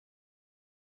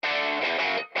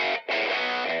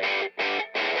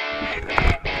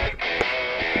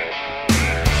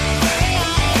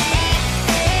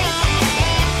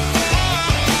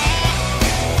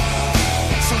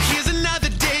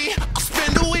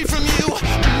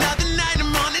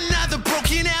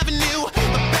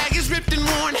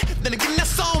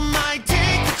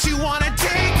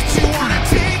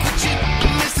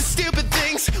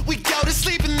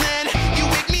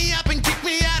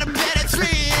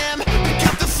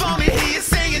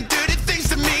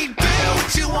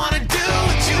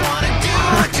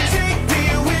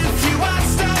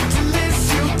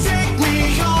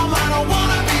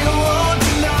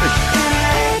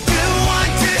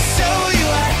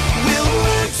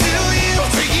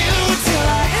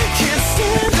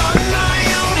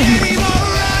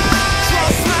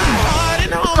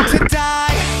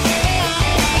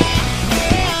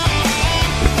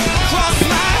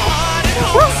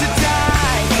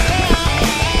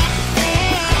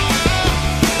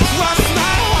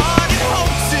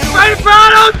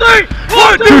Three!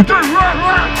 1, 2, 3!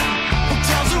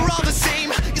 Hotels are all the same.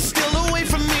 You're still away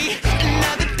from me.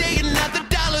 Another day, another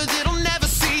dollar that I'll never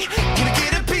see. Gonna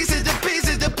get a piece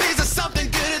of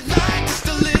something good at life. Just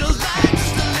a little life,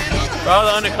 just a little. For all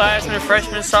the underclassmen,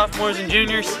 freshmen, sophomores, and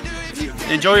juniors,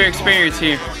 enjoy your experience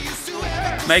here.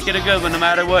 Make it a good one no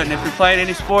matter what. And if you're playing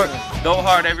any sport, go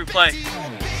hard every play.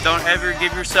 Don't ever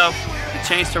give yourself the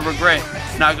chance to regret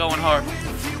not going hard.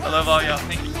 I love all y'all.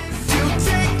 Thank you.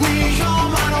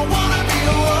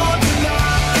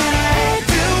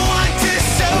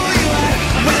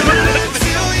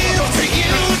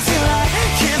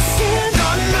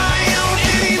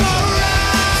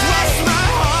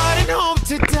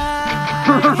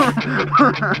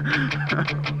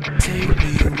 Take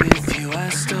me with you, I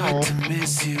start to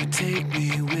miss you. Take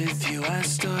me with you, I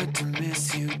start to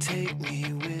miss you. Take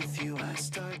me with you, I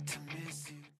start to miss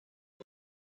you.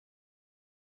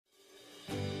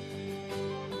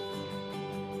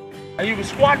 He was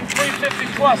squatting 350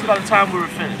 plus by the time we were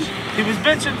finished. He was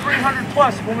benching 300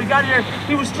 plus. When we got here,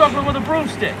 he was struggling with a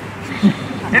broomstick.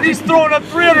 And he's throwing up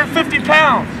 350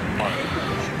 pounds.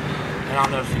 And I'll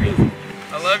never forget it.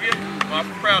 I love you. I'm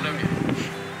awful proud of you.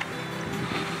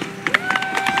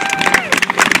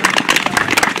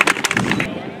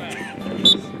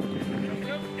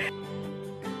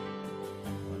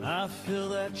 When I feel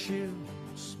that chill,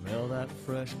 smell that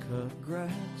fresh cut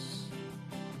grass,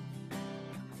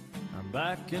 I'm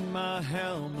back in my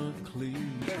helmet, cleats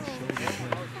to shoulder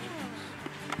pads.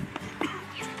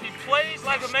 He plays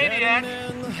like a maniac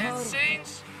and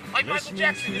sings like Michael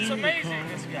Jackson. It's amazing,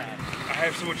 this guy. I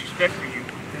have so much respect for you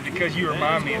because you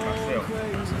remind me of myself.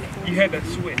 You had that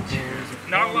switch.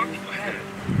 Not a lot of people had it.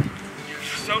 You're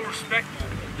so respectful.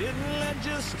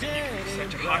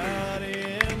 Such a hot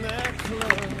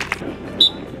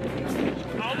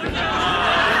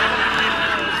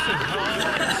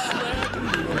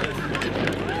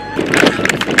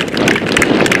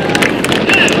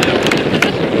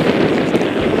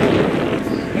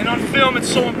And on film,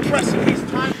 it's so impressive. He's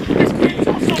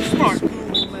so smart.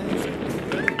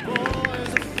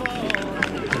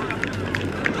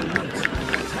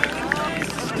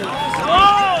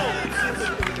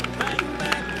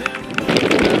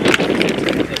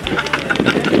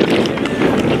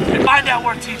 Find out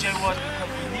where TJ was because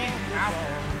we need him out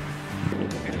there.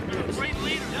 He's a great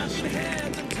leader.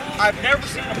 I've never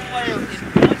seen a player in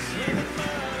one season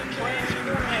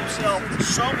transform himself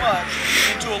so much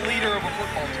into a leader of a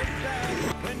football team.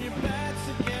 When your back's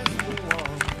against the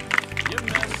wall, you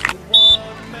mess with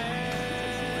one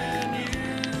man, you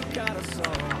got a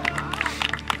song.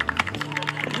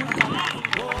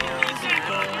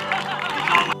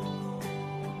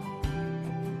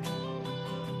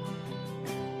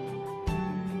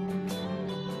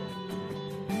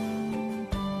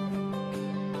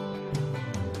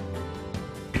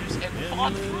 And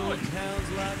fought through it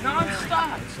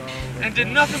non-stop and did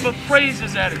nothing but praise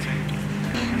his attitude.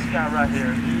 This guy right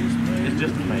here is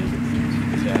just amazing.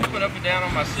 I went up and down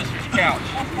on my sister's couch.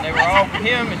 They were all,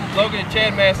 him and Logan and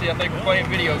Chad Massey, I think, were playing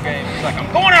video games. He's like,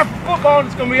 I'm going out for football and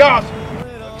it's going to be awesome. If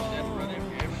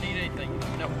you ever need anything, let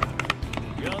me know.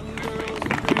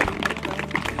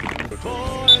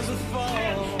 Boys are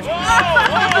falling.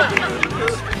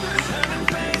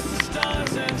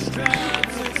 Stars and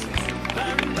stripes, it's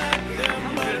back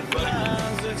them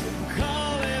butterflies,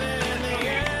 calling in the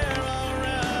air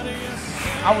around you.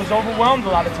 I was overwhelmed a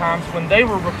lot of times when they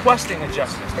were requesting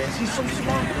adjustments. He's so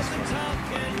smart. This kid.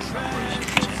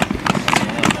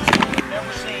 I've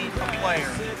never seen a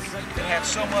player that had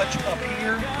so much up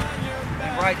here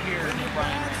and right here and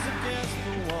right there.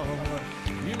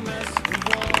 You mess with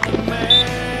one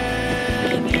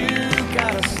man, you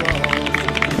got a song.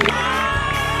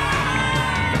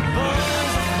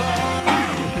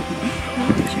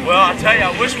 tell you,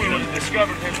 I wish we would have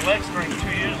discovered his leg strength 2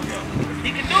 years ago. He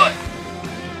can do it.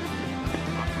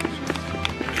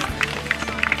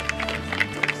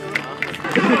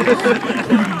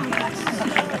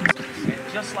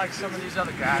 And just like some of these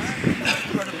other guys,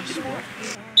 incredibly smart.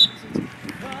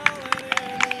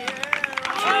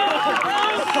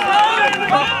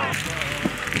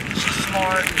 She's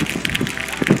smart.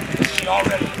 She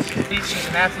already is. She's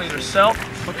an athlete herself.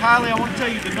 But Kylie, I want to tell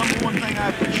you the number one thing I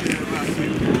appreciate about you.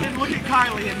 You didn't look at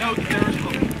Kylie and know that there was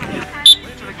hope.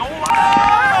 To the goal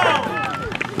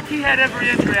line. He had every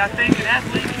injury, I think, an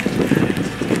athlete.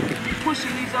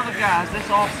 Pushing these other guys this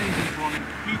offseason for me.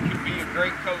 He could be a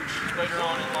great coach later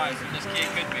on in life, and this kid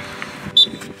could be.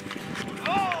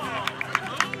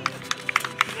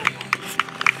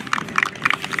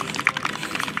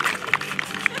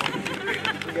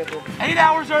 8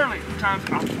 hours early. Sometimes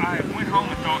I went home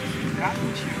and thought, did I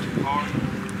push him too hard?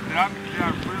 Did I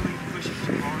really push him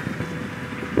too hard?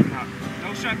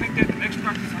 No, sir, I think that the next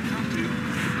practice I come to,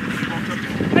 he walked up to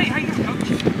me, hey, how you doing, coach?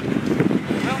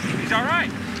 Well, he's all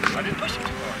right. I didn't push him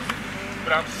too hard.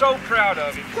 But I'm so proud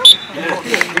of him.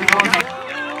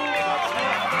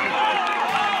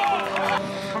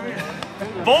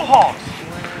 Bullhogs.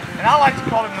 And I like to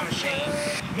call him the machine.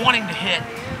 Wanting to hit.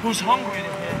 Who's hungry to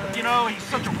hit. You know, he's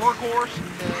such a workhorse.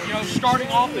 You know, starting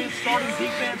offense, starting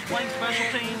defense, playing special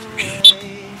teams.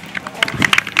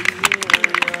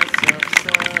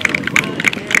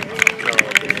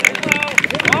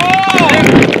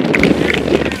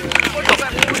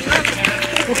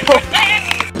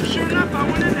 Sure enough, I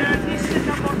went in there and he's sitting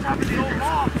up on top of the old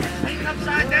wall, hanging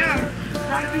upside down,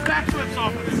 trying to do backflips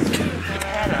off of it. We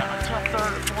had a tough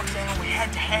third or fourth down. We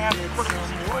had to have critical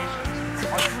situations.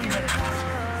 Our 3-minute times.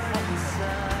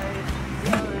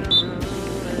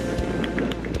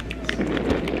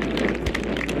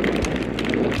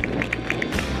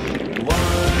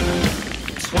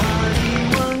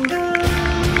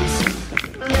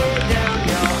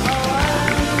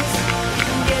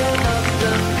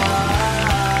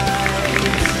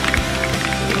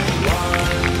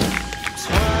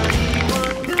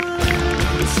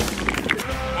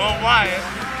 Wyatt,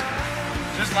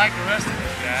 just like the rest of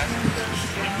these guys,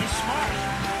 is smart.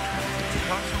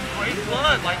 Comes from great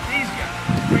blood like these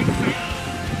guys. Great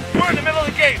fans. We're in the middle of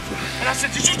the game, and I said,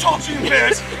 did you talk to your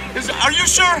parents? Are you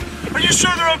sure? Are you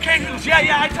sure they're okay? He goes, yeah,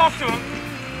 I talked to them.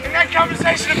 And that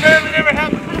conversation apparently never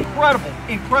happened.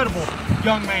 Incredible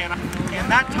young man. And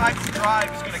that type of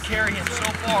drive is going to carry him so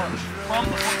far from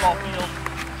the football field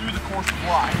through the course of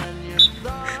life.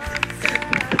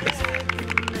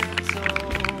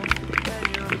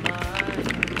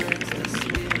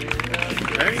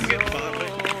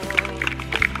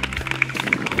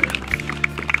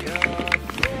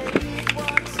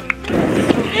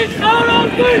 It's out on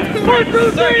 3, 1, 2,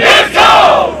 3, it's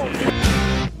out!